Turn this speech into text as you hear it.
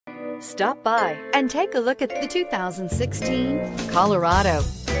Stop by and take a look at the 2016 Colorado.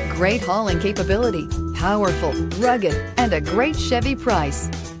 Great hauling capability, powerful, rugged, and a great Chevy price.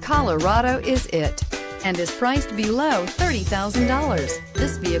 Colorado is it, and is priced below $30,000.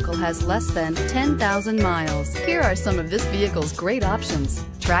 This vehicle has less than 10,000 miles. Here are some of this vehicle's great options: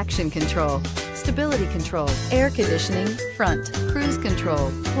 traction control, stability control, air conditioning, front, cruise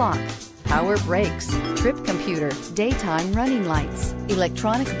control, clock, power brakes, trip computer, daytime running lights,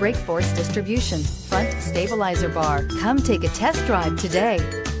 electronic brake force distribution, front stabilizer bar. Come take a test drive today.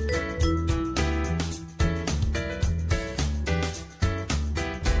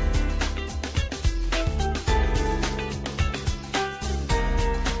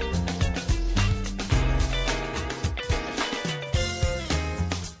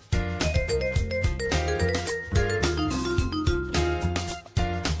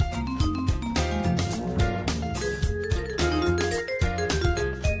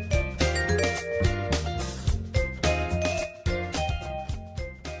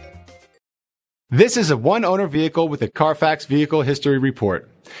 This is a one-owner vehicle with a Carfax Vehicle History Report.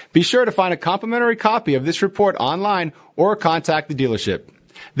 Be sure to find a complimentary copy of this report online or contact the dealership.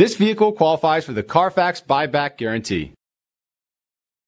 This vehicle qualifies for the Carfax Buyback Guarantee.